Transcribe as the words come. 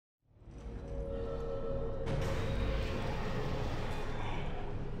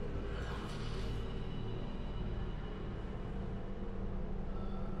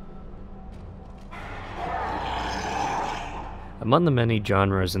Among the many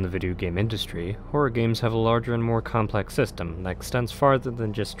genres in the video game industry, horror games have a larger and more complex system that extends farther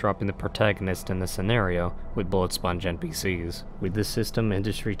than just dropping the protagonist in the scenario with bullet sponge NPCs. With this system,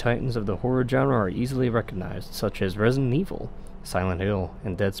 industry titans of the horror genre are easily recognized, such as Resident Evil, Silent Hill,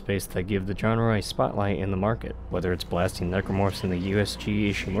 and Dead Space that give the genre a spotlight in the market. Whether it's blasting necromorphs in the USG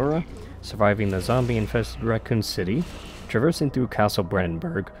Ishimura, surviving the zombie-infested Raccoon City, traversing through Castle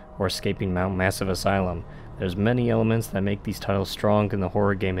Brandenburg, or escaping Mount Massive Asylum, there's many elements that make these titles strong in the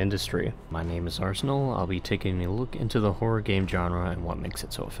horror game industry. My name is Arsenal. I'll be taking a look into the horror game genre and what makes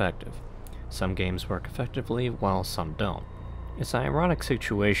it so effective. Some games work effectively, while some don't. It's an ironic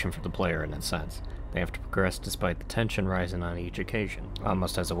situation for the player in a sense. They have to progress despite the tension rising on each occasion,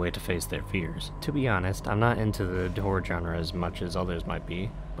 almost as a way to face their fears. To be honest, I'm not into the horror genre as much as others might be,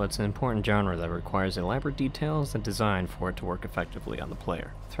 but it's an important genre that requires elaborate details and design for it to work effectively on the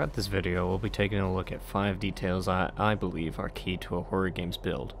player. Throughout this video, we'll be taking a look at 5 details I believe are key to a horror game's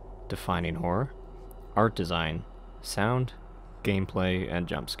build: defining horror, art design, sound, gameplay, and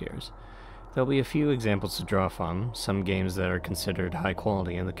jump scares. There'll be a few examples to draw from, some games that are considered high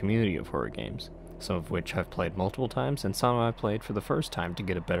quality in the community of horror games, some of which I've played multiple times, and some I've played for the first time to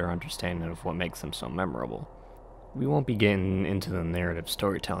get a better understanding of what makes them so memorable. We won't be getting into the narrative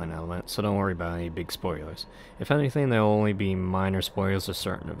storytelling element, so don't worry about any big spoilers. If anything, there will only be minor spoilers of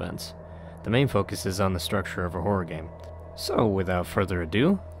certain events. The main focus is on the structure of a horror game. So, without further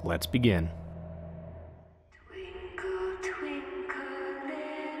ado, let's begin.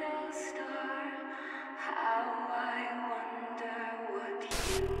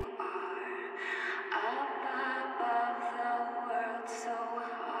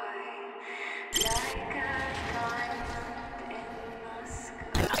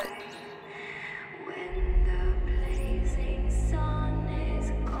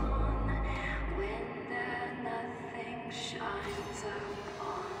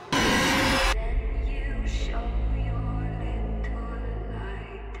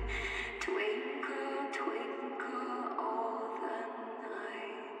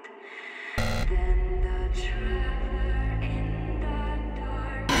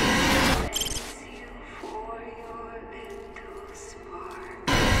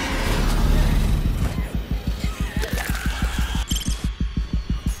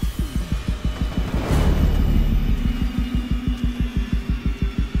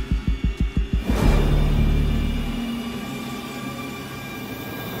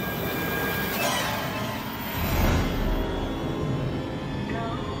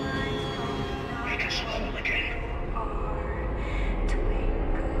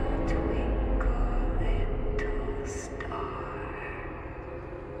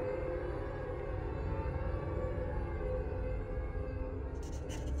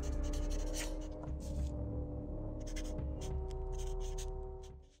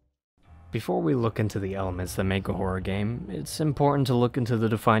 Before we look into the elements that make a horror game, it's important to look into the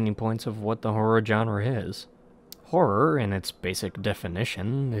defining points of what the horror genre is. Horror, in its basic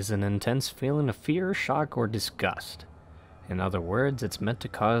definition, is an intense feeling of fear, shock, or disgust. In other words, it's meant to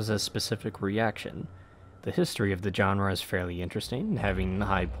cause a specific reaction. The history of the genre is fairly interesting, having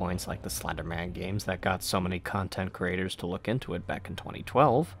high points like the Slender Man games that got so many content creators to look into it back in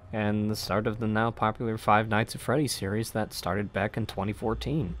 2012, and the start of the now popular Five Nights at Freddy series that started back in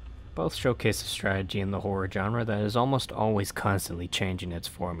 2014. Both showcase a strategy in the horror genre that is almost always constantly changing its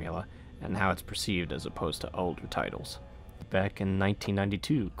formula and how it's perceived as opposed to older titles. Back in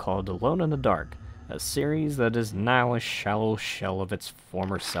 1992, called Alone in the Dark, a series that is now a shallow shell of its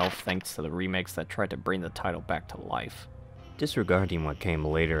former self thanks to the remakes that tried to bring the title back to life. Disregarding what came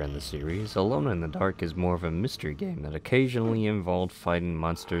later in the series, Alone in the Dark is more of a mystery game that occasionally involved fighting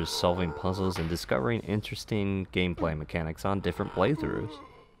monsters, solving puzzles, and discovering interesting gameplay mechanics on different playthroughs.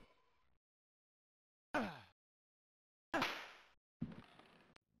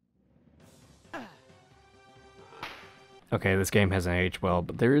 Okay, this game hasn't aged well,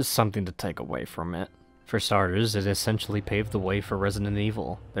 but there is something to take away from it. For starters, it essentially paved the way for Resident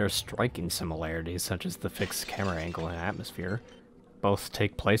Evil. There are striking similarities, such as the fixed camera angle and atmosphere. Both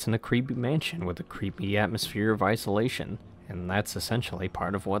take place in a creepy mansion with a creepy atmosphere of isolation, and that's essentially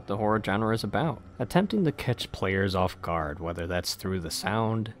part of what the horror genre is about. Attempting to catch players off guard, whether that's through the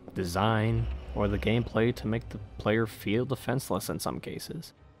sound, design, or the gameplay to make the player feel defenseless in some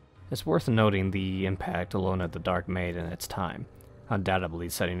cases. It's worth noting the impact Alone in the Dark made in its time, undoubtedly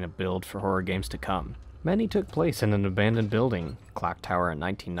setting a build for horror games to come. Many took place in an abandoned building, Clock Tower in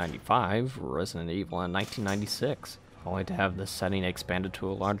 1995, Resident Evil in 1996, only to have the setting expanded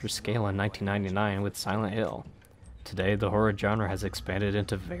to a larger scale in 1999 with Silent Hill. Today, the horror genre has expanded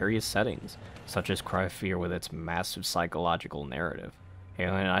into various settings, such as Cry of Fear with its massive psychological narrative,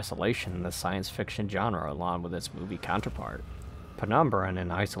 Alien Isolation in the science fiction genre along with its movie counterpart, Penumbra in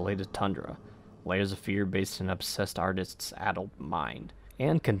an isolated tundra, Layers of Fear based in an obsessed artist's adult mind,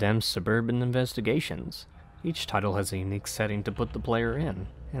 and Condemned Suburban Investigations. Each title has a unique setting to put the player in,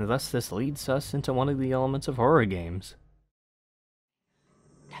 and thus this leads us into one of the elements of horror games.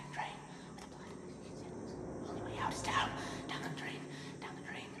 Down the drain, with the blood. Only way out is down. Down the drain, down the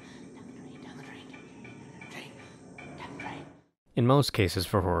drain, down the drain, down the drain, down the drain. In most cases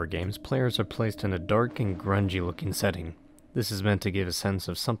for horror games, players are placed in a dark and grungy looking setting. This is meant to give a sense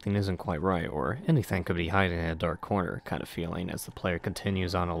of something isn't quite right, or anything could be hiding in a dark corner kind of feeling as the player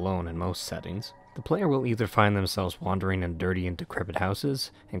continues on alone in most settings. The player will either find themselves wandering in dirty and decrepit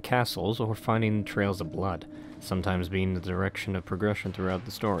houses and castles, or finding trails of blood, sometimes being the direction of progression throughout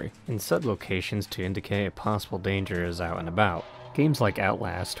the story, in said locations to indicate a possible danger is out and about. Games like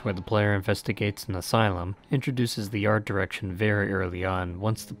Outlast, where the player investigates an asylum, introduces the art direction very early on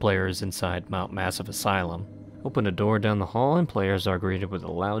once the player is inside Mount Massive Asylum. Open a door down the hall and players are greeted with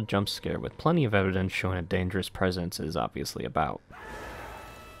a loud jump scare with plenty of evidence showing a dangerous presence is obviously about.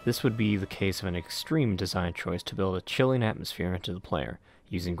 This would be the case of an extreme design choice to build a chilling atmosphere into the player,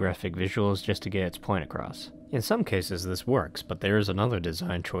 using graphic visuals just to get its point across. In some cases this works, but there is another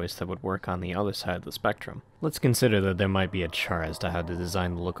design choice that would work on the other side of the spectrum. Let's consider that there might be a chart as to how to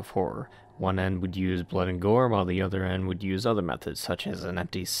design the look of horror. One end would use blood and gore, while the other end would use other methods, such as an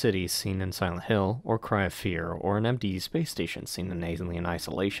empty city seen in Silent Hill, or Cry of Fear, or an empty space station seen in Alien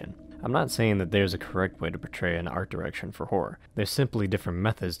Isolation. I'm not saying that there's a correct way to portray an art direction for horror. There's simply different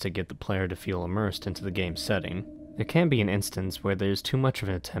methods to get the player to feel immersed into the game's setting. There can be an instance where there's too much of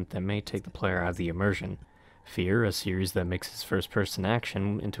an attempt that may take the player out of the immersion. F.E.A.R, a series that mixes first-person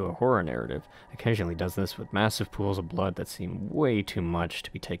action into a horror narrative, occasionally does this with massive pools of blood that seem way too much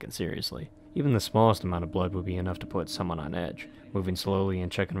to be taken seriously. Even the smallest amount of blood would be enough to put someone on edge, moving slowly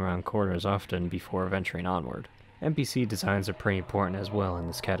and checking around corners often before venturing onward. NPC designs are pretty important as well in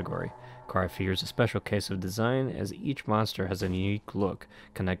this category. Cry of Fear is a special case of design, as each monster has a unique look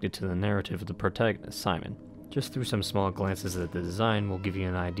connected to the narrative of the protagonist, Simon. Just through some small glances at the design will give you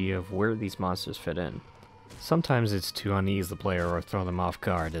an idea of where these monsters fit in. Sometimes it's to unease the player or throw them off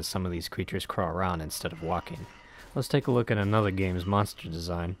guard, as some of these creatures crawl around instead of walking. Let's take a look at another game's monster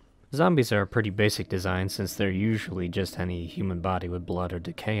design. Zombies are a pretty basic design since they're usually just any human body with blood or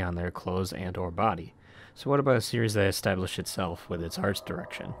decay on their clothes and or body. So what about a series that established itself with its arts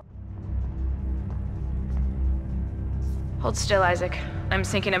direction? Hold still, Isaac. I'm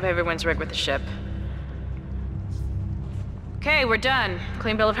syncing up everyone's rig with the ship. Okay, we're done.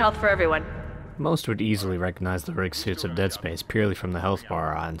 Clean bill of health for everyone. Most would easily recognize the rig suits of Dead Space purely from the health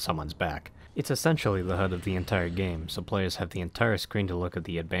bar on someone's back. It's essentially the HUD of the entire game, so players have the entire screen to look at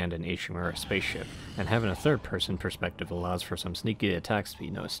the abandoned F.E.A.R spaceship, and having a third-person perspective allows for some sneaky attacks to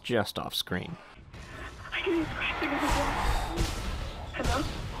be noticed just off-screen. I can hear scratching in the wall. Hello?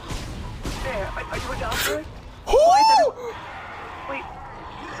 There, are you a doctor? Wait,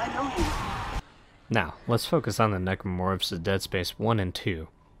 I know you. Now, let's focus on the necromorphs of Dead Space 1 and 2.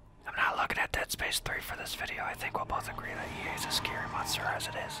 I'm not looking at Dead Space 3 for this video. I think we'll both agree that EA is a scary monster as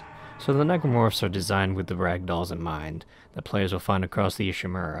it is. So the necromorphs are designed with the ragdolls in mind that players will find across the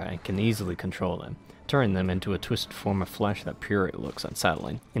F.E.A.R and can easily control them, turning them into a twisted form of flesh that purely looks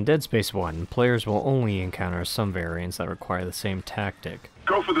unsettling. In Dead Space 1, players will only encounter some variants that require the same tactic.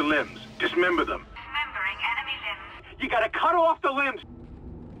 Go for the limbs. Dismember them. Dismembering enemy limbs. You gotta cut off the limbs.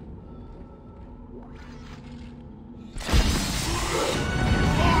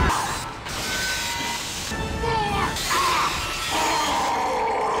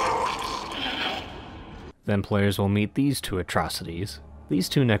 Then players will meet these two atrocities. These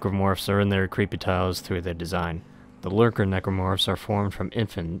two necromorphs are in their creepy tiles through their design. The lurker necromorphs are formed from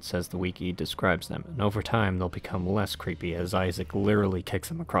infants, as the wiki describes them, and over time they'll become less creepy as Isaac literally kicks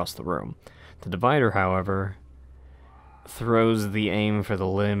them across the room. The divider, however, throws the aim for the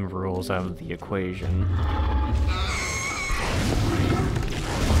limb rules out of the equation.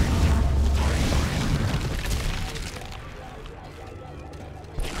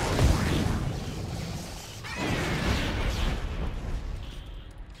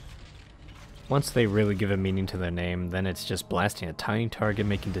 Once they really give a meaning to their name, then it's just blasting a tiny target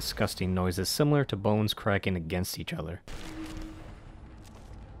making disgusting noises similar to bones cracking against each other.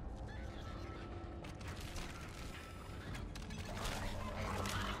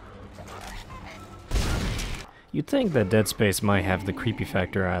 You'd think that Dead Space might have the creepy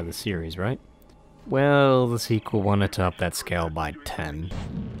factor out of the series, right? Well, the sequel wanted to up that scale by 10.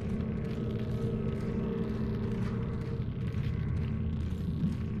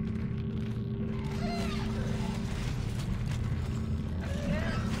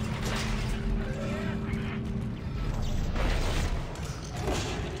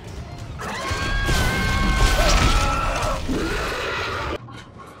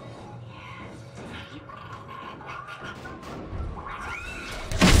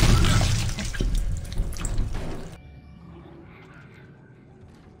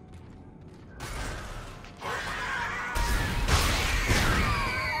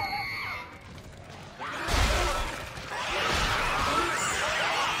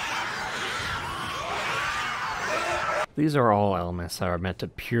 These are all elements that are meant to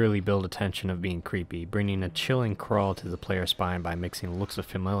purely build a tension of being creepy, bringing a chilling crawl to the player's spine by mixing looks of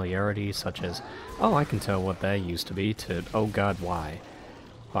familiarity such as, oh I can tell what that used to be, to oh god why.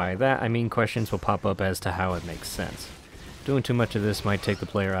 By that I mean questions will pop up as to how it makes sense. Doing too much of this might take the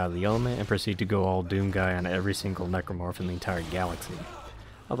player out of the element and proceed to go all Doom Guy on every single necromorph in the entire galaxy.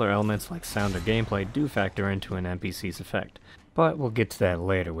 Other elements like sound or gameplay do factor into an NPC's effect, but we'll get to that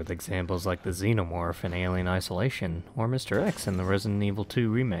later with examples like the Xenomorph in Alien Isolation, or Mr. X in the Resident Evil 2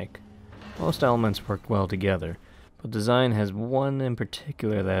 remake. Most elements work well together, but design has one in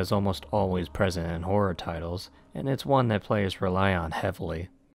particular that is almost always present in horror titles, and it's one that players rely on heavily.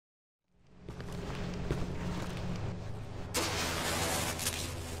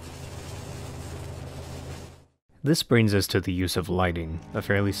 This brings us to the use of lighting, a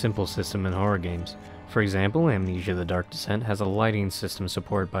fairly simple system in horror games. For example, Amnesia: The Dark Descent has a lighting system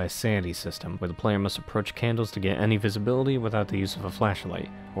supported by a sanity system, where the player must approach candles to get any visibility without the use of a flashlight,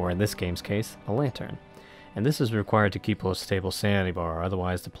 or in this game's case, a lantern. And this is required to keep a stable sanity bar,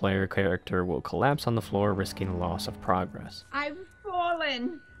 otherwise the player character will collapse on the floor, risking loss of progress. I've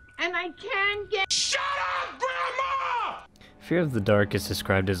fallen, and I can't get— Shut up, Grandma! Fear of the dark is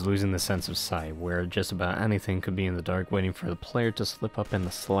described as losing the sense of sight, where just about anything could be in the dark waiting for the player to slip up in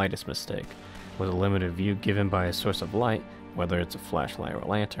the slightest mistake. With a limited view given by a source of light, whether it's a flashlight or a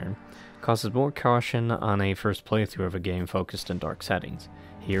lantern, causes more caution on a first playthrough of a game focused in dark settings.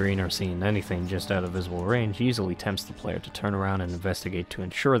 Hearing or seeing anything just out of visible range easily tempts the player to turn around and investigate to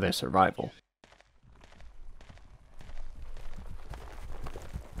ensure their survival.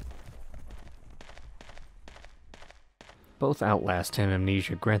 Both Outlast and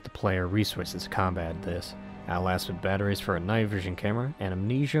Amnesia grant the player resources to combat this. Outlast with batteries for a night vision camera, and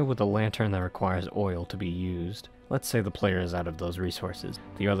Amnesia with a lantern that requires oil to be used. Let's say the player is out of those resources.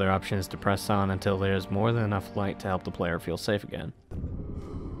 The other option is to press on until there is more than enough light to help the player feel safe again.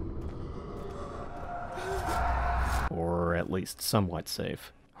 Or at least somewhat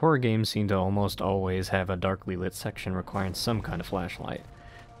safe. Horror games seem to almost always have a darkly lit section requiring some kind of flashlight,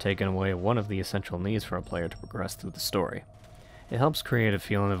 taking away one of the essential needs for a player to progress through the story. It helps create a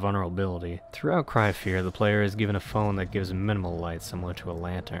feeling of vulnerability. Throughout Cry of Fear, the player is given a phone that gives minimal light similar to a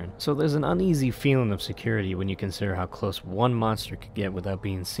lantern, so there's an uneasy feeling of security when you consider how close one monster could get without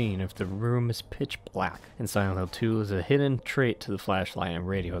being seen if the room is pitch black. In Silent Hill 2 is a hidden trait to the flashlight and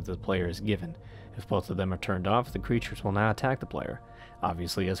radio that the player is given. If both of them are turned off, the creatures will not attack the player.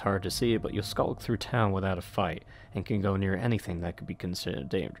 Obviously it's hard to see, but you'll skulk through town without a fight, and can go near anything that could be considered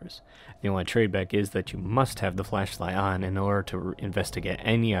dangerous. The only tradeback is that you must have the flashlight on in order to investigate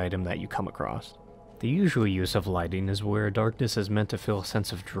any item that you come across. The usual use of lighting is where darkness is meant to fill a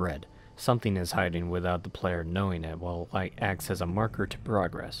sense of dread. Something is hiding without the player knowing it, while light acts as a marker to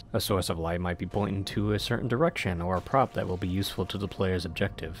progress. A source of light might be pointing to a certain direction, or a prop that will be useful to the player's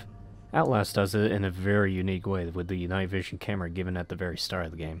objective. Outlast does it in a very unique way with the night vision camera given at the very start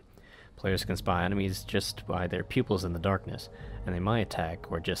of the game. Players can spot enemies just by their pupils in the darkness, and they might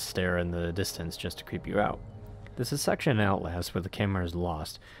attack or just stare in the distance just to creep you out. There's a section in Outlast where the camera is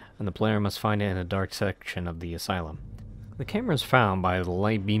lost, and the player must find it in a dark section of the asylum. The camera is found by the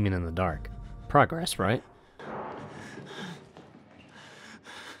light beaming in the dark. Progress, right?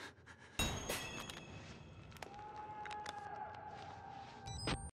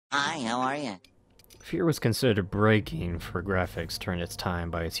 Hi, how are you? F.E.A.R was considered breaking for graphics during its time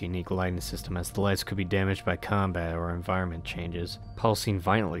by its unique lighting system, as the lights could be damaged by combat or environment changes, pulsing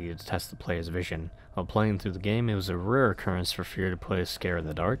violently to test the player's vision. While playing through the game, it was a rare occurrence for F.E.A.R to play a scare in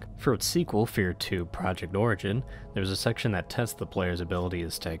the dark. For its sequel, F.E.A.R 2 Project Origin, there was a section that tests the player's ability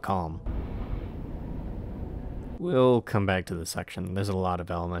to stay calm. We'll come back to this section. There's a lot of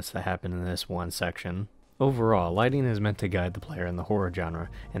elements that happen in this one section. Overall, lighting is meant to guide the player in the horror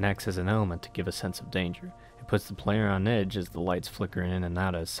genre, and acts as an element to give a sense of danger. It puts the player on edge as the lights flicker in and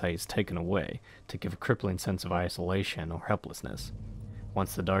out as sight is taken away, to give a crippling sense of isolation or helplessness.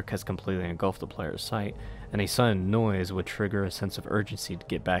 Once the dark has completely engulfed the player's sight, any sudden noise would trigger a sense of urgency to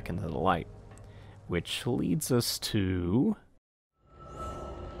get back into the light. Which leads us to...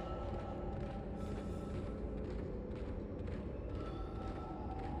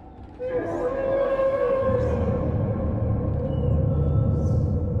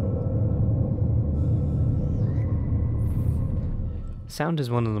 Sound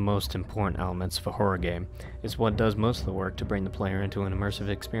is one of the most important elements of a horror game. It's what does most of the work to bring the player into an immersive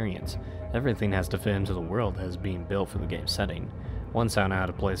experience. Everything has to fit into the world that is being built for the game's setting. One sound out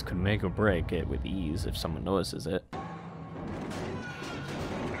of place could make or break it with ease if someone notices it.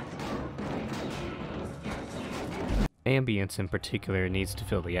 Ambience in particular needs to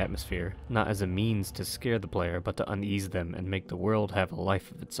fill the atmosphere, not as a means to scare the player but to unease them and make the world have a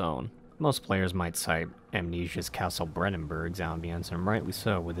life of its own. Most players might cite Amnesia's Castle Brennenburg's ambience, and rightly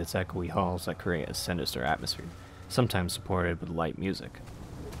so, with its echoey halls that create a sinister atmosphere, sometimes supported with light music.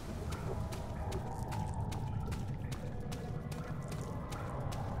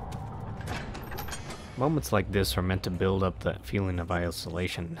 Moments like this are meant to build up that feeling of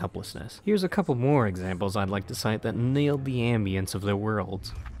isolation and helplessness. Here's a couple more examples I'd like to cite that nailed the ambience of their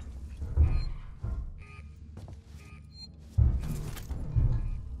worlds.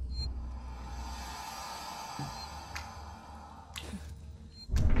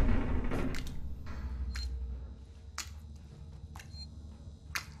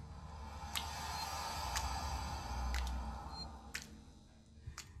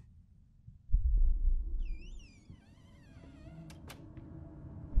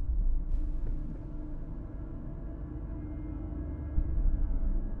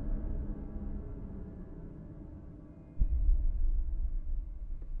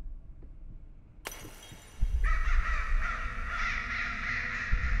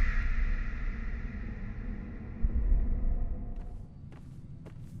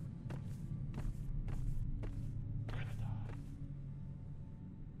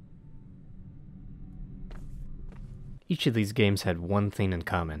 Each of these games had one thing in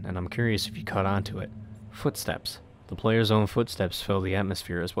common, and I'm curious if you caught on to it. Footsteps. The player's own footsteps fill the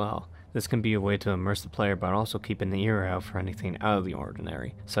atmosphere as well. This can be a way to immerse the player but also keep an ear out for anything out of the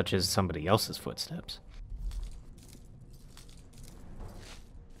ordinary, such as somebody else's footsteps.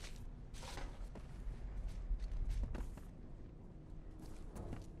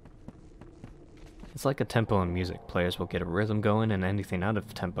 It's like a tempo in music. Players will get a rhythm going, and anything out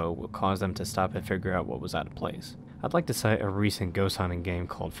of tempo will cause them to stop and figure out what was out of place. I'd like to cite a recent ghost hunting game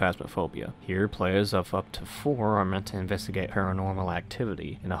called Phasmophobia. Here, players of up to 4 are meant to investigate paranormal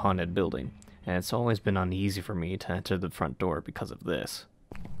activity in a haunted building, and it's always been uneasy for me to enter the front door because of this.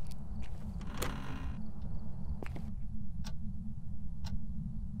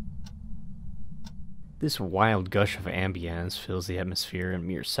 This wild gush of ambience fills the atmosphere in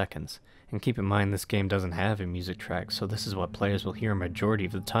mere seconds. And keep in mind, this game doesn't have a music track, so this is what players will hear a majority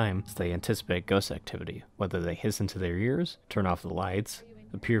of the time as they anticipate ghost activity, whether they hiss into their ears, turn off the lights,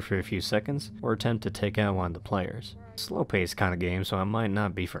 appear for a few seconds, or attempt to take out one of the players. Slow-paced kind of game, so it might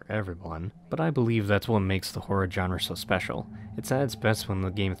not be for everyone, but I believe that's what makes the horror genre so special. It's at its best when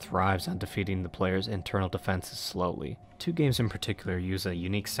the game thrives on defeating the player's internal defenses slowly. 2 games in particular use a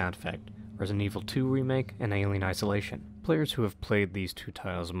unique sound effect: Resident Evil 2 Remake and Alien Isolation. Players who have played these 2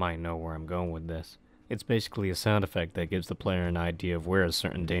 titles might know where I'm going with this. It's basically a sound effect that gives the player an idea of where a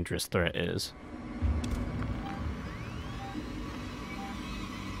certain dangerous threat is.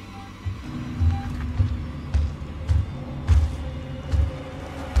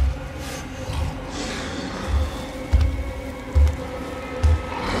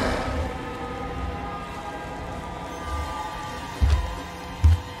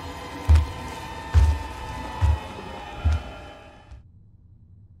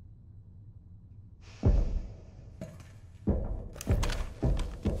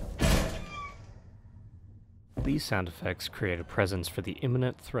 These sound effects create a presence for the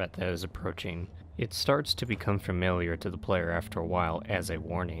imminent threat that is approaching. It starts to become familiar to the player after a while as a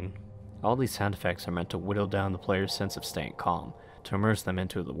warning. All these sound effects are meant to whittle down the player's sense of staying calm, to immerse them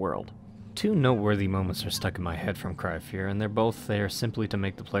into the world. 2 noteworthy moments are stuck in my head from Cry of Fear, and they're both there simply to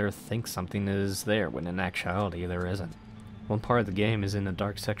make the player think something is there when in actuality there isn't. One part of the game is in a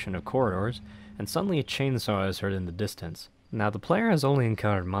dark section of corridors, and suddenly a chainsaw is heard in the distance. Now, the player has only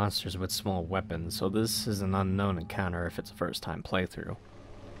encountered monsters with small weapons, so this is an unknown encounter if it's a first-time playthrough.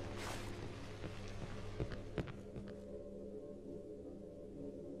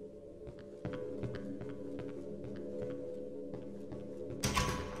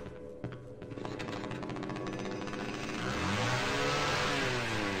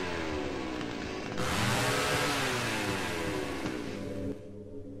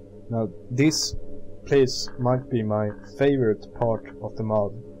 Now, this place might be my favorite part of the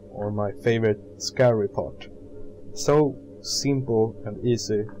mod, or my favorite scary part. So simple and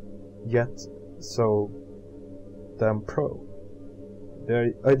easy, yet so damn pro.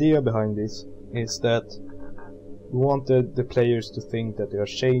 The idea behind this is that we wanted the players to think that they are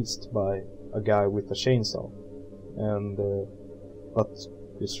chased by a guy with a chainsaw, and but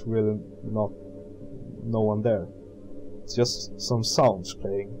there's really no one there. It's just some sounds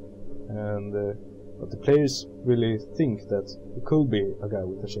playing, and but the players really think that it could be a guy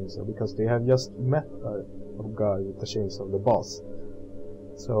with a chainsaw because they have just met a guy with a chainsaw, the boss.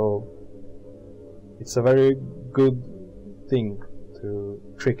 So it's a very good thing to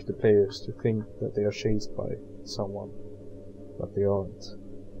trick the players to think that they are chased by someone, but they aren't.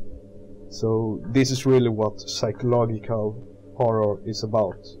 So this is really what psychological horror is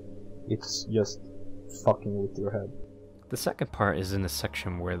about. It's just fucking with your head. The second part is in the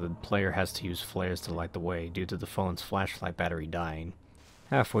section where the player has to use flares to light the way due to the phone's flashlight battery dying.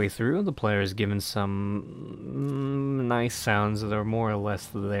 Halfway through, the player is given some nice sounds that are more or less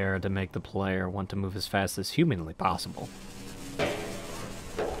there to make the player want to move as fast as humanly possible.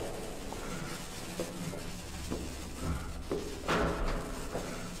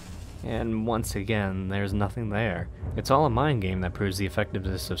 And once again, there's nothing there. It's all a mind game that proves the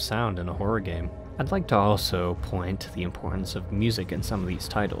effectiveness of sound in a horror game. I'd like to also point to the importance of music in some of these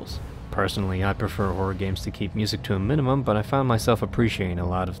titles. Personally, I prefer horror games to keep music to a minimum, but I found myself appreciating a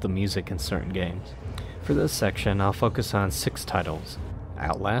lot of the music in certain games. For this section, I'll focus on 6 titles: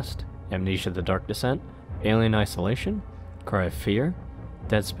 Outlast, Amnesia: The Dark Descent, Alien Isolation, Cry of Fear,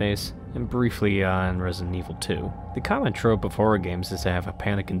 Dead Space, and briefly on Resident Evil 2. The common trope of horror games is to have a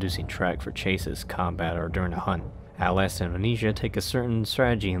panic-inducing track for chases, combat, or during a hunt. Outlast and Amnesia take a certain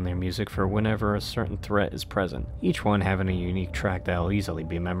strategy in their music for whenever a certain threat is present, each one having a unique track that will easily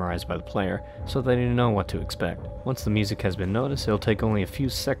be memorized by the player so that they know what to expect. Once the music has been noticed, it'll take only a few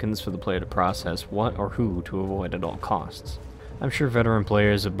seconds for the player to process what or who to avoid at all costs. I'm sure veteran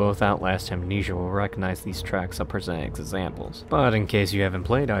players of both Outlast and Amnesia will recognize these tracks I'll present as examples, but in case you haven't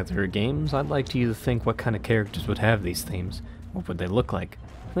played either games, I'd like you to think what kind of characters would have these themes. What would they look like?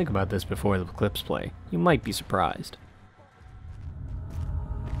 Think about this before the clips play. You might be surprised.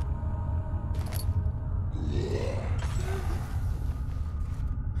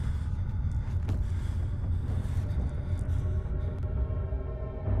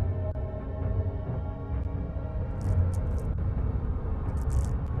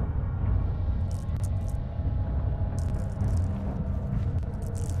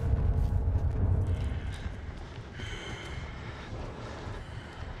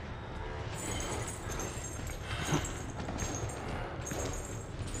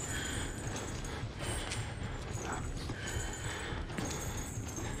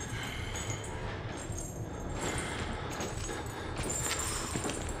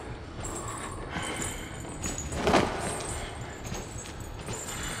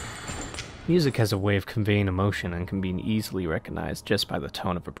 Music has a way of conveying emotion and can be easily recognized just by the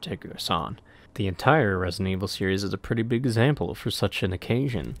tone of a particular song. The entire Resident Evil series is a pretty big example for such an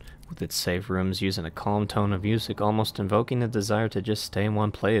occasion, with its save rooms using a calm tone of music almost invoking a desire to just stay in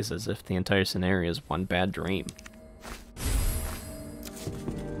one place as if the entire scenario is one bad dream.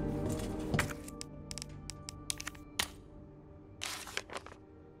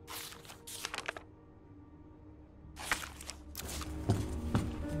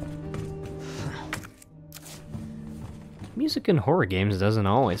 Music in horror games doesn't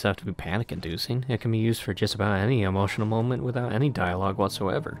always have to be panic-inducing. It can be used for just about any emotional moment without any dialogue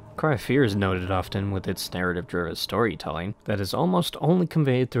whatsoever. Cry of Fear is noted often with its narrative-driven storytelling that is almost only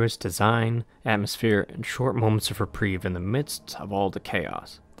conveyed through its design, atmosphere, and short moments of reprieve in the midst of all the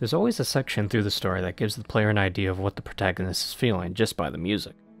chaos. There's always a section through the story that gives the player an idea of what the protagonist is feeling just by the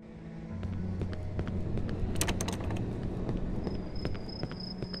music.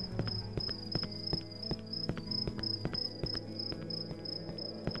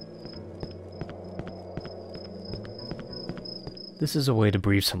 This is a way to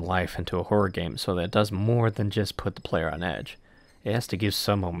breathe some life into a horror game so that it does more than just put the player on edge. It has to give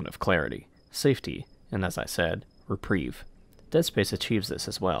some moment of clarity, safety, and as I said, reprieve. Dead Space achieves this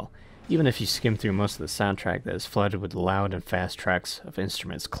as well, even if you skim through most of the soundtrack that is flooded with loud and fast tracks of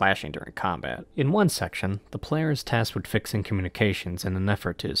instruments clashing during combat. In one section, the player is tasked with fixing communications in an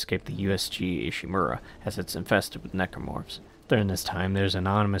effort to escape the USG Ishimura as it's infested with necromorphs. During this time, there's an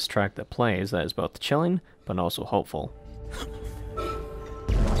anonymous track that plays that is both chilling, but also hopeful.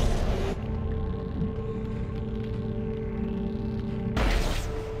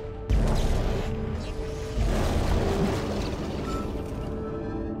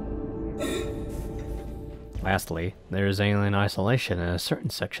 Lastly, there is Alien Isolation in a certain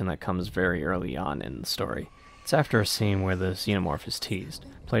section that comes very early on in the story. It's after a scene where the xenomorph is teased.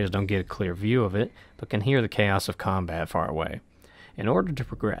 Players don't get a clear view of it, but can hear the chaos of combat far away. In order to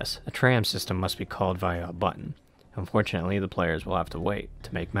progress, a tram system must be called via a button. Unfortunately, the players will have to wait.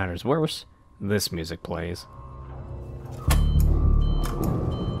 To make matters worse, this music plays.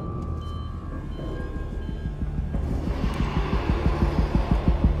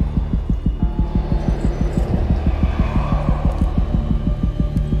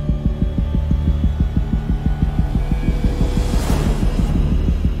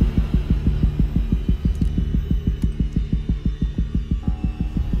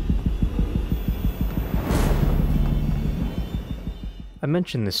 I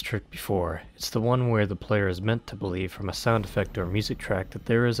mentioned this trick before. It's the one where the player is meant to believe from a sound effect or music track that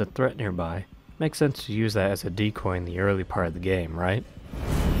there is a threat nearby. Makes sense to use that as a decoy in the early part of the game, right?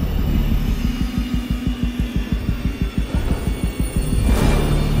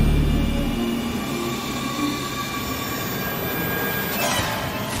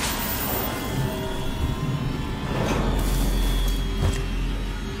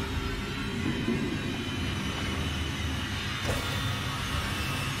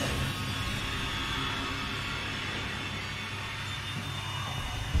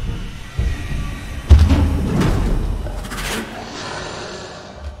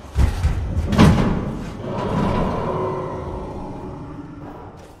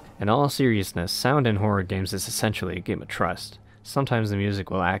 In all seriousness, sound in horror games is essentially a game of trust. Sometimes the music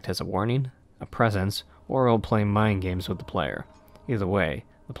will act as a warning, a presence, or it will play mind games with the player. Either way,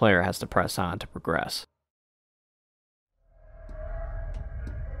 the player has to press on to progress.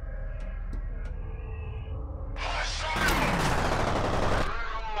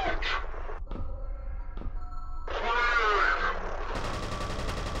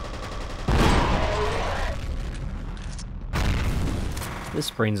 This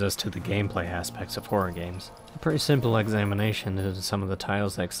brings us to the gameplay aspects of horror games. A pretty simple examination into some of the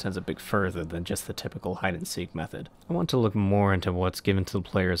titles that extends a bit further than just the typical hide-and-seek method. I want to look more into what's given to the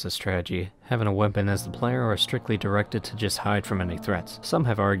player as a strategy, having a weapon as the player or strictly directed to just hide from any threats. Some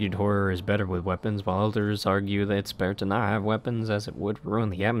have argued horror is better with weapons, while others argue that it's better to not have weapons as it would ruin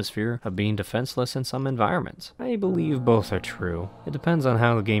the atmosphere of being defenseless in some environments. I believe both are true. It depends on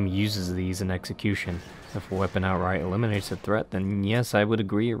how the game uses these in execution. If a weapon outright eliminates a threat, then yes, I would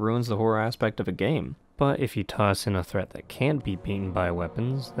agree it ruins the horror aspect of a game. But if you toss in a threat that can't be beaten by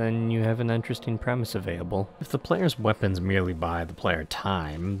weapons, then you have an interesting premise available. If the player's weapons merely buy the player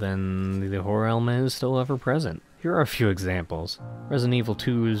time, then the horror element is still ever present. Here are a few examples. Resident Evil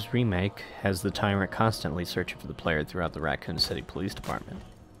 2's Remake has the tyrant constantly searching for the player throughout the Raccoon City Police Department.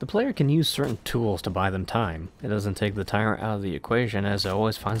 The player can use certain tools to buy them time. It doesn't take the tyrant out of the equation, as it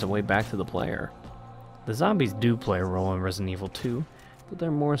always finds a way back to the player. The zombies do play a role in Resident Evil 2, but they're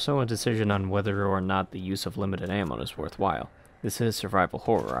more so a decision on whether or not the use of limited ammo is worthwhile. This is survival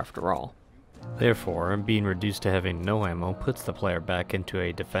horror after all. Therefore, being reduced to having no ammo puts the player back into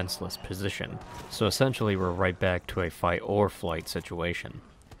a defenseless position, so essentially we're right back to a fight or flight situation.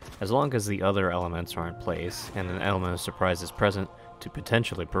 As long as the other elements are in place, and an element of surprise is present to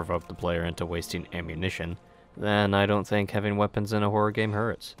potentially provoke the player into wasting ammunition, then I don't think having weapons in a horror game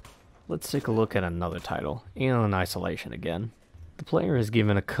hurts. Let's take a look at another title, Alien Isolation again. The player is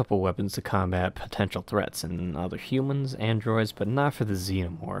given a couple weapons to combat potential threats in other humans, androids, but not for the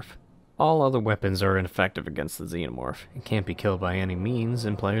xenomorph. All other weapons are ineffective against the xenomorph. It can't be killed by any means,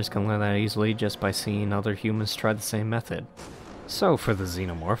 and players can learn that easily just by seeing other humans try the same method. So for the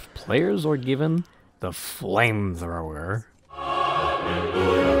xenomorph, players are given the flamethrower.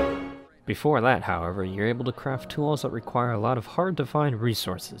 Before that, however, you're able to craft tools that require a lot of hard-to-find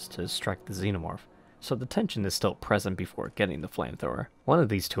resources to distract the xenomorph, so the tension is still present before getting the flamethrower. One of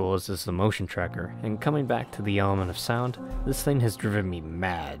these tools is the motion tracker, and coming back to the element of sound, this thing has driven me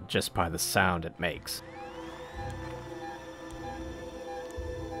mad just by the sound it makes.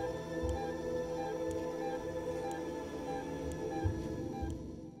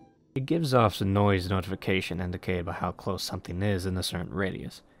 It gives off a noise notification indicated by how close something is in a certain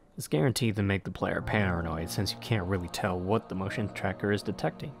radius. It's guaranteed to make the player paranoid since you can't really tell what the motion tracker is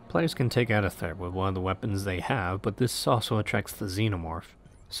detecting. Players can take out a threat with one of the weapons they have, but this also attracts the xenomorph.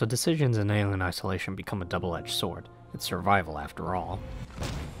 So decisions in Alien Isolation become a double-edged sword. It's survival after all.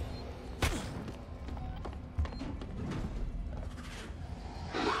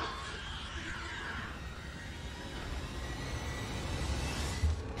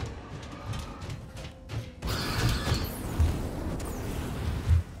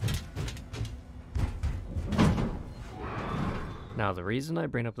 Now, the reason I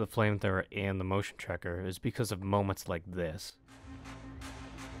bring up the flamethrower and the motion tracker is because of moments like this.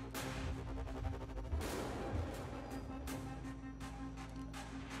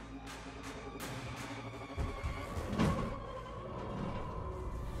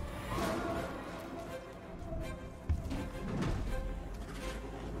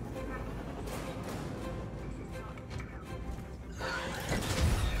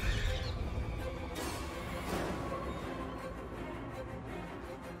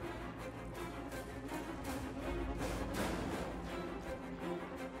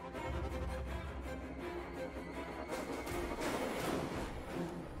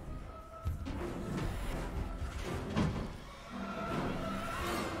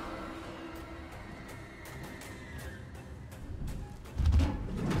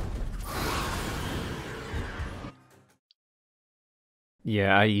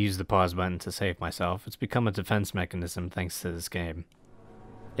 Yeah, I use the pause button to save myself. It's become a defense mechanism thanks to this game.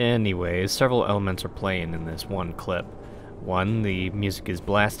 Anyways, several elements are playing in this one clip. One, the music is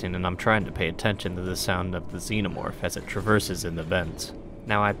blasting and I'm trying to pay attention to the sound of the xenomorph as it traverses in the vents.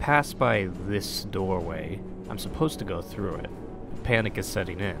 Now I pass by this doorway. I'm supposed to go through it. Panic is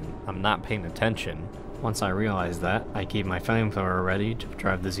setting in. I'm not paying attention. Once I realize that, I keep my flamethrower ready to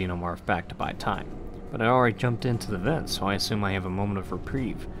drive the xenomorph back to buy time. But I already jumped into the vents, so I assume I have a moment of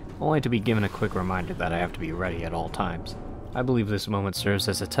reprieve, only to be given a quick reminder that I have to be ready at all times. I believe this moment serves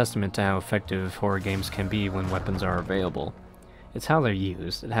as a testament to how effective horror games can be when weapons are available. It's how they're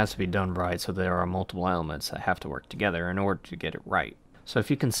used. It has to be done right, so there are multiple elements that have to work together in order to get it right. So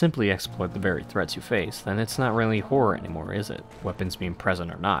if you can simply exploit the very threats you face, then it's not really horror anymore, is it? Weapons being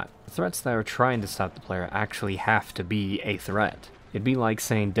present or not. The threats that are trying to stop the player actually have to be a threat. It'd be like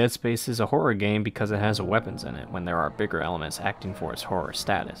saying Dead Space is a horror game because it has weapons in it, when there are bigger elements acting for its horror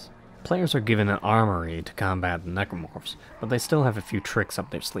status. Players are given an armory to combat the necromorphs, but they still have a few tricks up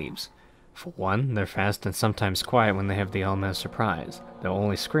their sleeves. For one, they're fast and sometimes quiet when they have the element of surprise. They'll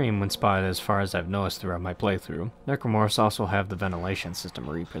only scream when spotted as far as I've noticed throughout my playthrough. Necromorphs also have the ventilation system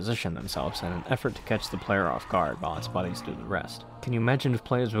reposition themselves in an effort to catch the player off guard while its buddies do the rest. Can you imagine if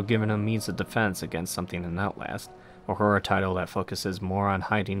players were given a means of defense against something in Outlast, a horror title that focuses more on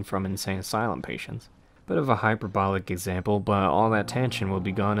hiding from insane asylum patients? Bit of a hyperbolic example, but all that tension will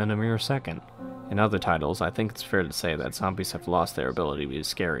be gone in a mere second. In other titles, I think it's fair to say that zombies have lost their ability to be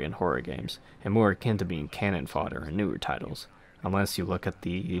scary in horror games, and more akin to being cannon fodder in newer titles. Unless you look at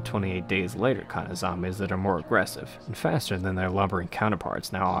the 28 Days Later kind of zombies that are more aggressive, and faster than their lumbering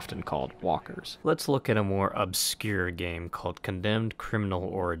counterparts now often called walkers. Let's look at a more obscure game called Condemned Criminal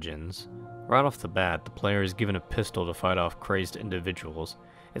Origins. Right off the bat, the player is given a pistol to fight off crazed individuals.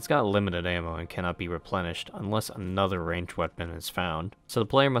 It's got limited ammo and cannot be replenished unless another ranged weapon is found, so the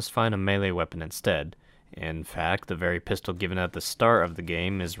player must find a melee weapon instead. In fact, the very pistol given at the start of the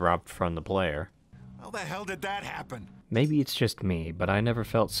game is robbed from the player. How the hell did that happen? Maybe it's just me, but I never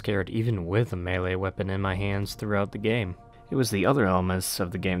felt scared even with a melee weapon in my hands throughout the game. It was the other elements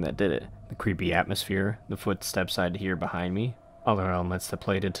of the game that did it. The creepy atmosphere, the footsteps I'd hear behind me, other elements that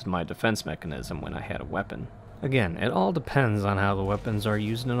played into my defense mechanism when I had a weapon. Again, it all depends on how the weapons are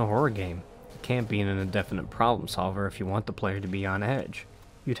used in a horror game. It can't be an indefinite problem solver if you want the player to be on edge.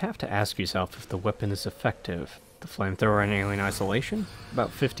 You'd have to ask yourself if the weapon is effective. The flamethrower in Alien Isolation?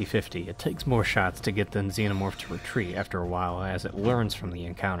 About 50-50. It takes more shots to get the xenomorph to retreat after a while as it learns from the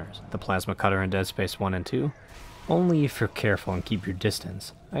encounters. The plasma cutter in Dead Space 1 and 2? Only if you're careful and keep your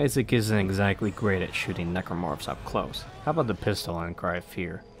distance. Isaac isn't exactly great at shooting necromorphs up close. How about the pistol on Cry of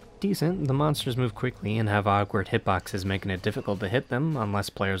Fear? Decent, the monsters move quickly and have awkward hitboxes making it difficult to hit them unless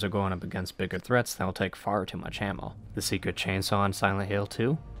players are going up against bigger threats that will take far too much ammo. The secret chainsaw in Silent Hill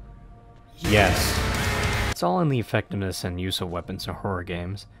 2? Yes. It's all in the effectiveness and use of weapons in horror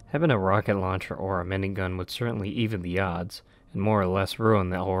games. Having a rocket launcher or a minigun would certainly even the odds, and more or less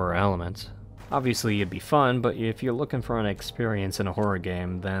ruin the horror elements. Obviously it'd be fun, but if you're looking for an experience in a horror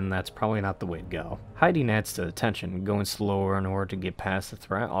game, then that's probably not the way to go. Hiding adds to the tension. Going slower in order to get past the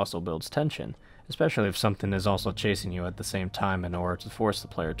threat also builds tension, especially if something is also chasing you at the same time in order to force the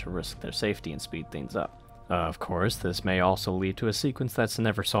player to risk their safety and speed things up. Of course, this may also lead to a sequence that's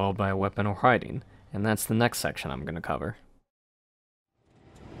never solved by a weapon or hiding, and that's the next section I'm going to cover.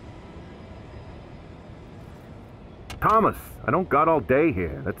 Thomas, I don't got all day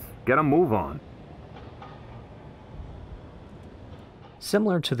here. Let's get a move on.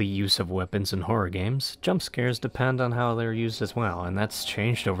 Similar to the use of weapons in horror games, jump scares depend on how they're used as well, and that's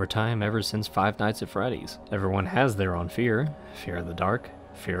changed over time ever since Five Nights at Freddy's. Everyone has their own fear. Fear of the dark,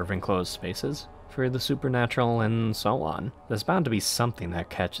 fear of enclosed spaces, fear of the supernatural, and so on. There's bound to be something that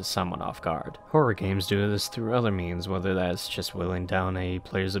catches someone off guard. Horror games do this through other means, whether that's just whittling down a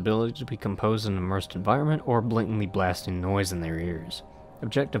player's ability to be composed in an immersed environment or blatantly blasting noise in their ears.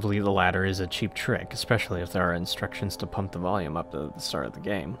 Objectively, the latter is a cheap trick, especially if there are instructions to pump the volume up at the start of the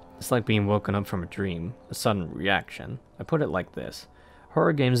game. It's like being woken up from a dream, a sudden reaction. I put it like this.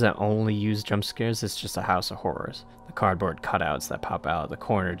 Horror games that only use jump scares is just a house of horrors. The cardboard cutouts that pop out of the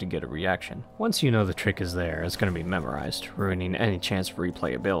corner to get a reaction. Once you know the trick is there, it's going to be memorized, ruining any chance of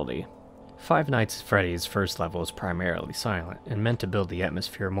replayability. Five Nights at Freddy's first level is primarily silent, and meant to build the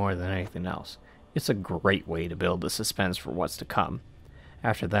atmosphere more than anything else. It's a great way to build the suspense for what's to come.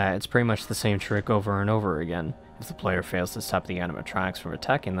 After that, it's pretty much the same trick over and over again. If the player fails to stop the animatronics from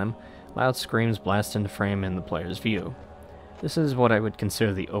attacking them, loud screams blast into frame in the player's view. This is what I would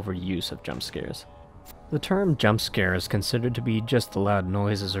consider the overuse of jump scares. The term jump scare is considered to be just the loud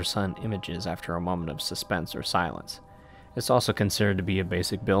noises or sudden images after a moment of suspense or silence. It's also considered to be a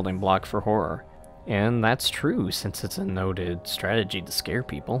basic building block for horror. And that's true, since it's a noted strategy to scare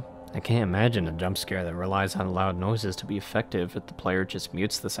people. I can't imagine a jump scare that relies on loud noises to be effective if the player just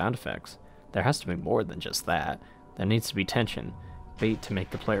mutes the sound effects. There has to be more than just that. There needs to be tension, bait to make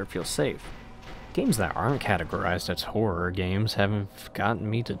the player feel safe. Games that aren't categorized as horror games haven't gotten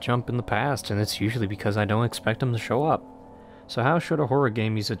me to jump in the past, and it's usually because I don't expect them to show up. So how should a horror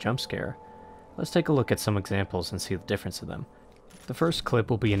game use a jump scare? Let's take a look at some examples and see the difference of them. The first clip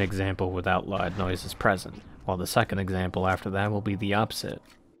will be an example without loud noises present, while the second example after that will be the opposite.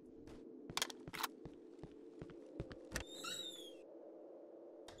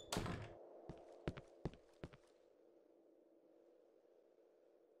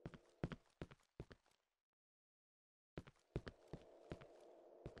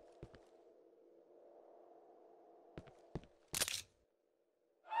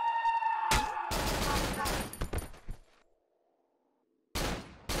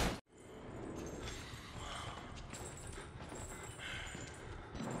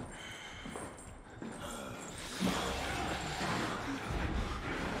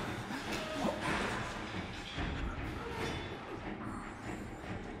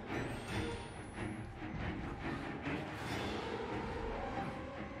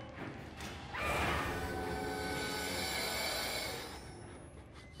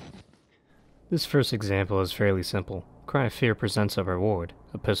 This first example is fairly simple. Cry of Fear presents a reward,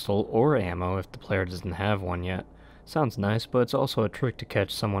 a pistol or ammo if the player doesn't have one yet. Sounds nice, but it's also a trick to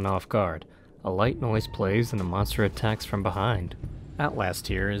catch someone off guard. A light noise plays and the monster attacks from behind. Outlast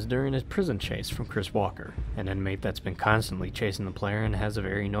here is during a prison chase from Chris Walker, an inmate that's been constantly chasing the player and has a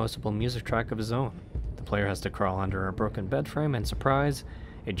very noticeable music track of his own. The player has to crawl under a broken bed frame and surprise,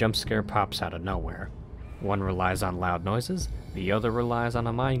 a jump scare pops out of nowhere. One relies on loud noises, the other relies on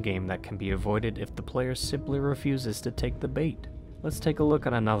a mind game that can be avoided if the player simply refuses to take the bait. Let's take a look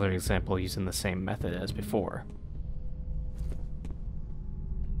at another example using the same method as before.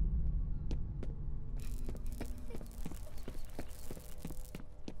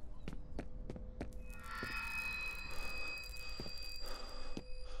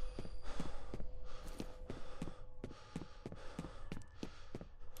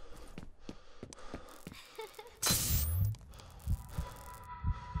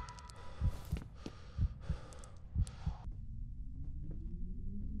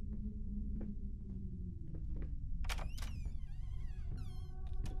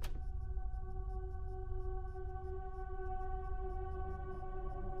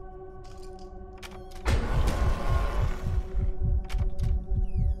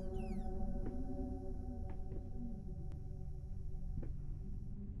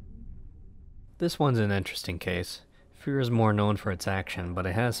 This one's an interesting case. F.E.A.R is more known for its action, but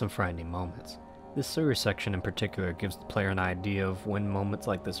it has some frightening moments. This sewer section in particular gives the player an idea of when moments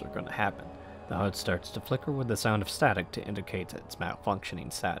like this are going to happen. The HUD starts to flicker with the sound of static to indicate its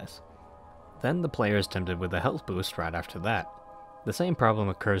malfunctioning status. Then the player is tempted with a health boost right after that. The same problem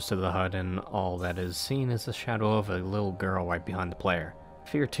occurs to the HUD, and all that is seen is the shadow of a little girl right behind the player.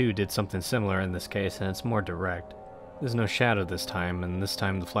 F.E.A.R 2 did something similar in this case, and it's more direct. There's no shadow this time, and this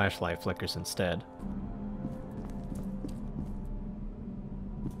time the flashlight flickers instead.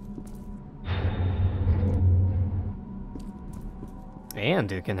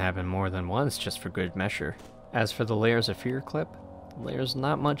 And it can happen more than once just for good measure. As for the Layers of Fear clip, there's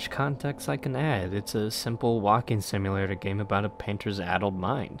not much context I can add. It's a simple walking simulator game about a painter's addled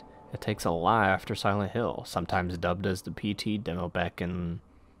mind. It takes a lot after Silent Hill, sometimes dubbed as the PT demo back in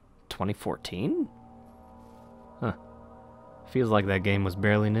 2014? Huh. Feels like that game was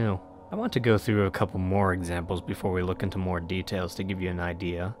barely new. I want to go through a couple more examples before we look into more details to give you an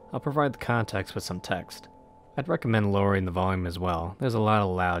idea. I'll provide the context with some text. I'd recommend lowering the volume as well. There's a lot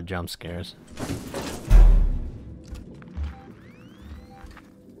of loud jump scares.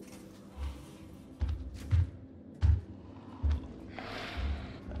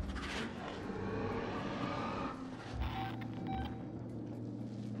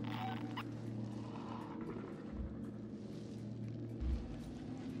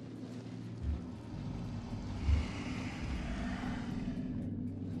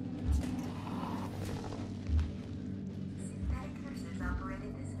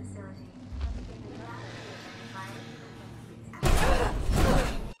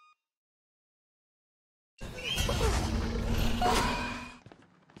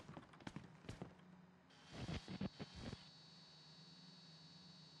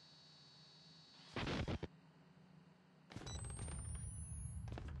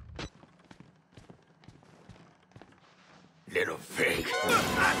 little pig.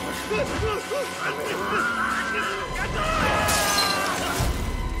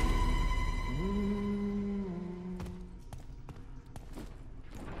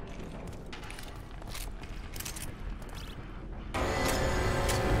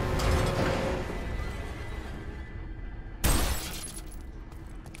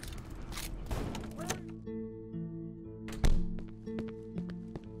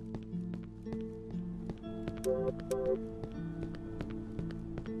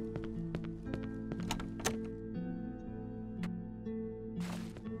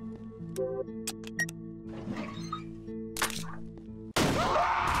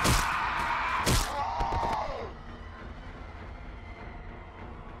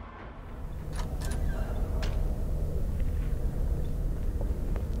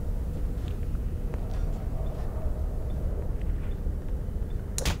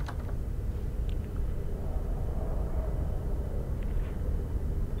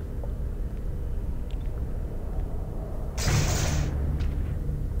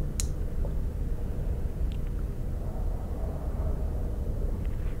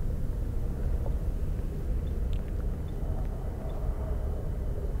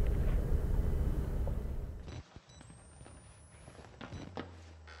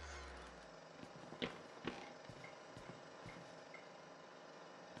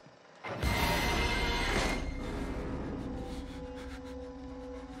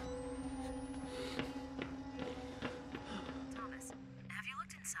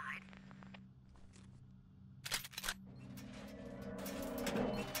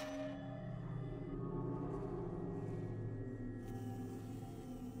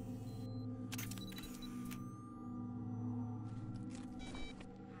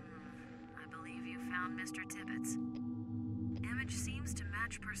 Mr. Tibbetts. Image seems to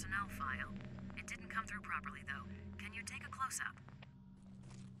match personnel file. It didn't come through properly, though. Can you take a close-up?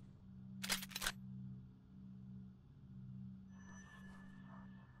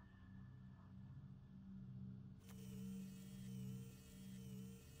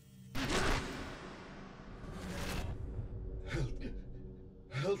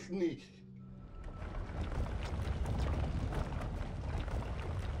 Help me.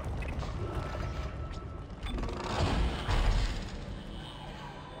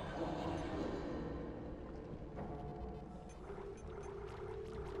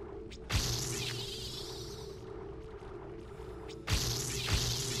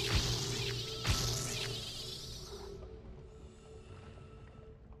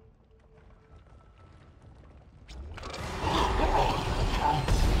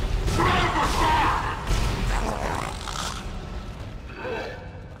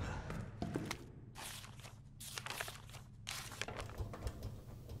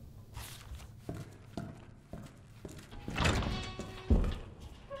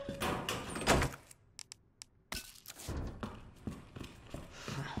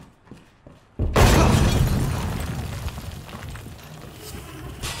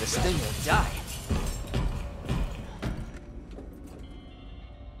 This thing will die.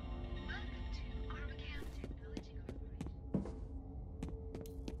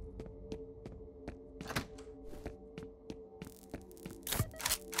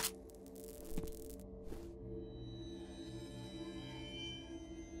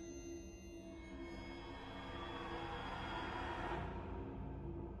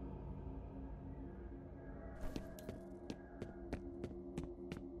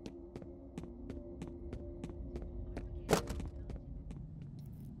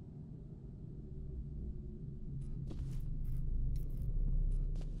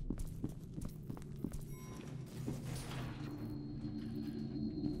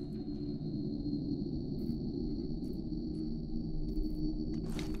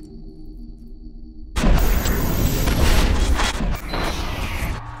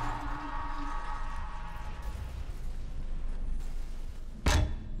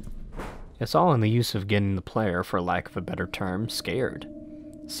 It's all in the use of getting the player, for lack of a better term, scared.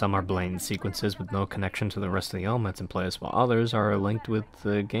 Some are blatant sequences with no connection to the rest of the elements in place, while others are linked with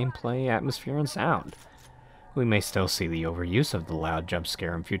the gameplay, atmosphere, and sound. We may still see the overuse of the loud jump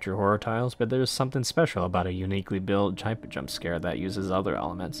scare in future horror titles, but there's something special about a uniquely built type of jump scare that uses other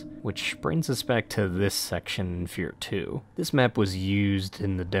elements, which brings us back to this section in F.E.A.R 2. This map was used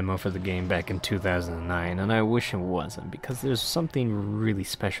in the demo for the game back in 2009, and I wish it wasn't, because there's something really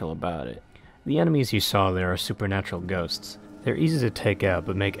special about it. The enemies you saw there are supernatural ghosts. They're easy to take out,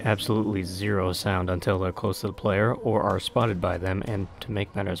 but make absolutely zero sound until they're close to the player or are spotted by them, and to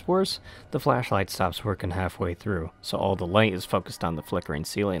make matters worse, the flashlight stops working halfway through, so all the light is focused on the flickering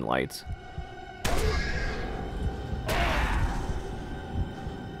ceiling lights.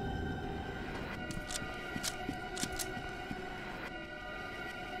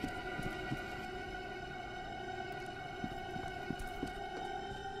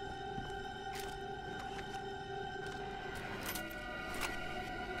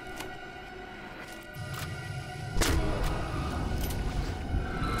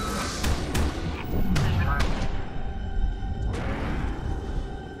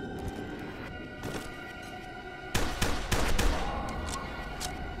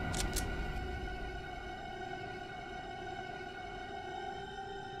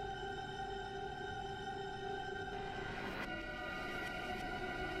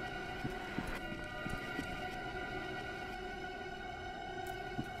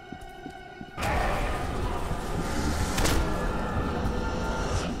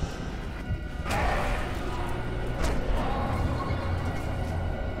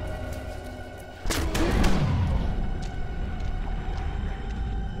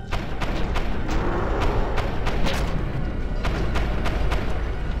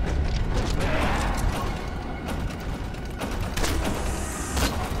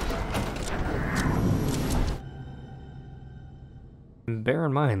 Bear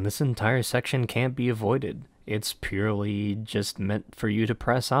in mind, this entire section can't be avoided. It's purely just meant for you to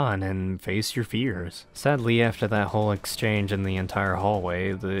press on and face your fears. Sadly, after that whole exchange in the entire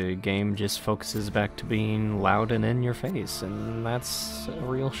hallway, the game just focuses back to being loud and in your face, and that's a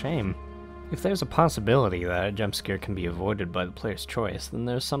real shame. If there's a possibility that a jump scare can be avoided by the player's choice, then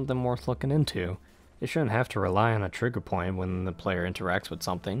there's something worth looking into. They shouldn't have to rely on a trigger point when the player interacts with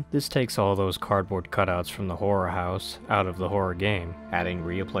something. This takes all those cardboard cutouts from the horror house out of the horror game, adding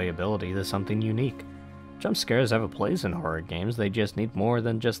replayability to something unique. Jump scares have a place in horror games, they just need more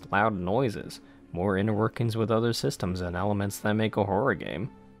than just loud noises, more inner workings with other systems and elements that make a horror game.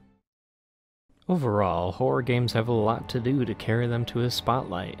 Overall, horror games have a lot to do to carry them to a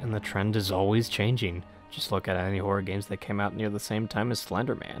spotlight, and the trend is always changing. Just look at any horror games that came out near the same time as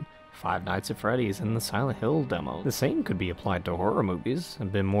Slender Man, Five Nights at Freddy's, and the Silent Hill demo. The same could be applied to horror movies, a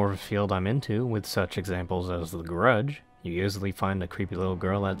bit more of a field I'm into, with such examples as The Grudge. You easily find a creepy little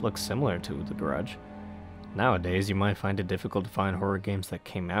girl that looks similar to The Grudge. Nowadays, you might find it difficult to find horror games that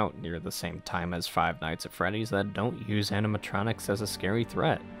came out near the same time as Five Nights at Freddy's that don't use animatronics as a scary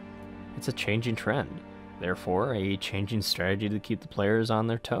threat. It's a changing trend, therefore a changing strategy to keep the players on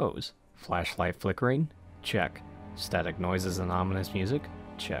their toes. Flashlight flickering? Check. Static noises and ominous music?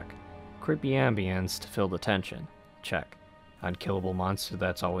 Check. Creepy ambience to fill the tension? Check. Unkillable monster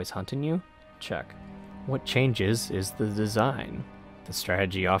that's always hunting you? Check. What changes is the design. The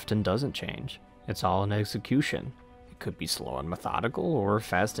strategy often doesn't change. It's all in execution. It could be slow and methodical, or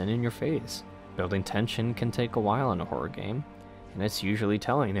fast and in your face. Building tension can take a while in a horror game, and it's usually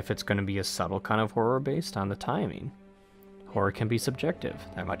telling if it's going to be a subtle kind of horror based on the timing. Horror can be subjective.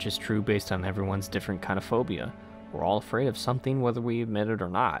 That much is true based on everyone's different kind of phobia. We're all afraid of something whether we admit it or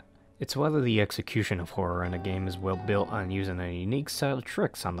not. It's whether the execution of horror in a game is well built on using a unique set of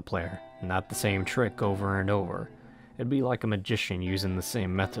tricks on the player, not the same trick over and over. It'd be like a magician using the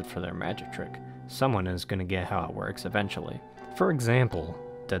same method for their magic trick. Someone is going to get how it works eventually. For example,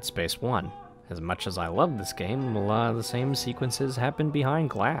 Dead Space 1. As much as I love this game, a lot of the same sequences happen behind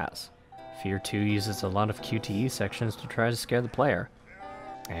glass. F.E.A.R 2 uses a lot of QTE sections to try to scare the player.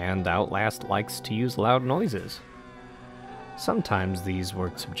 And Outlast likes to use loud noises. Sometimes these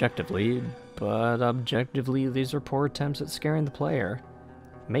work subjectively, but objectively these are poor attempts at scaring the player.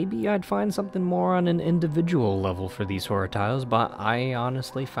 Maybe I'd find something more on an individual level for these horror titles, but I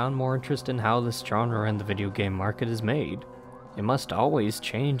honestly found more interest in how this genre and the video game market is made. It must always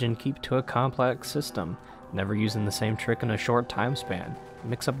change and keep to a complex system, never using the same trick in a short time span.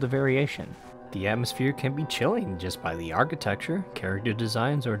 Mix up the variation. The atmosphere can be chilling just by the architecture, character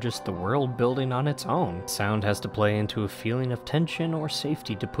designs, or just the world building on its own. Sound has to play into a feeling of tension or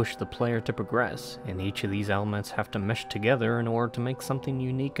safety to push the player to progress, and each of these elements have to mesh together in order to make something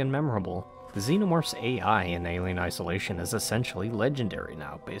unique and memorable. The Xenomorph's AI in Alien Isolation is essentially legendary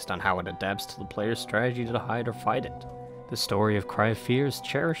now, based on how it adapts to the player's strategy to hide or fight it. The story of Cry of Fear is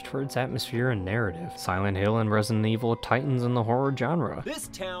cherished for its atmosphere and narrative. Silent Hill and Resident Evil titans in the horror genre. This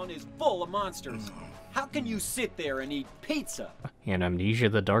town is full of monsters. How can you sit there and eat pizza? And Amnesia: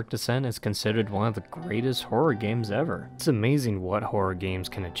 The Dark Descent is considered one of the greatest horror games ever. It's amazing what horror games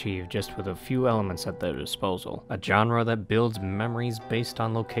can achieve just with a few elements at their disposal. A genre that builds memories based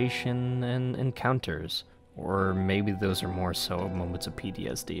on location and encounters. Or maybe those are more so moments of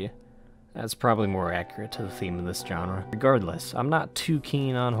PTSD. That's probably more accurate to the theme of this genre. Regardless, I'm not too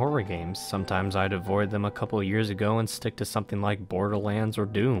keen on horror games. Sometimes I'd avoid them a couple years ago and stick to something like Borderlands or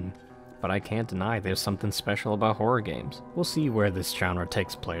Doom. But I can't deny there's something special about horror games. We'll see where this genre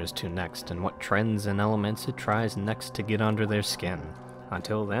takes players to next, and what trends and elements it tries next to get under their skin.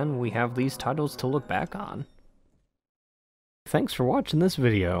 Until then, we have these titles to look back on. Thanks for watching this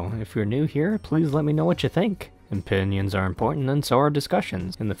video. If you're new here, please let me know what you think. Opinions are important, and so are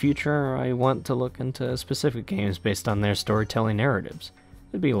discussions. In the future, I want to look into specific games based on their storytelling narratives.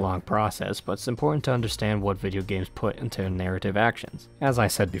 It'd be a long process, but it's important to understand what video games put into narrative actions. As I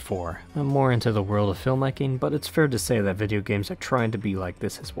said before, I'm more into the world of filmmaking, but it's fair to say that video games are trying to be like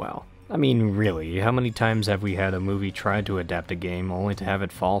this as well. I mean, really, how many times have we had a movie try to adapt a game only to have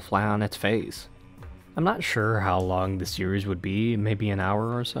it fall flat on its face? I'm not sure how long the series would be, maybe an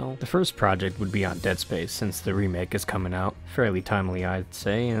hour or so. The first project would be on Dead Space, since the remake is coming out. Fairly timely, I'd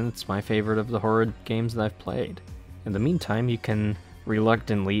say, and it's my favorite of the horror games that I've played. In the meantime, you can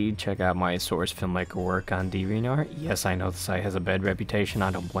reluctantly check out my source filmmaker work on DeviantArt. Yes, I know the site has a bad reputation,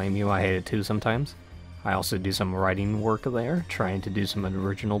 I don't blame you, I hate it too sometimes. I also do some writing work there, trying to do some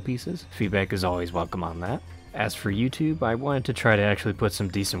original pieces. Feedback is always welcome on that. As for YouTube, I wanted to try to actually put some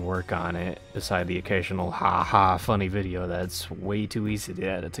decent work on it, beside the occasional ha-ha funny video that's way too easy to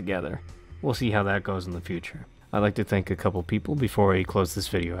edit together. We'll see how that goes in the future. I'd like to thank a couple people before I close this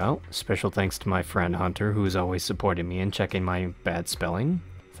video out. Special thanks to my friend Hunter, who is always supporting me and checking my bad spelling.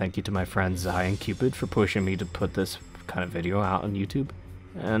 Thank you to my friends Zai and Cupid for pushing me to put this kind of video out on YouTube.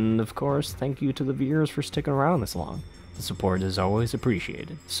 And of course, thank you to the viewers for sticking around this long. The support is always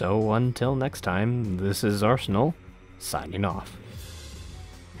appreciated. So until next time, this is Arsenal, signing off.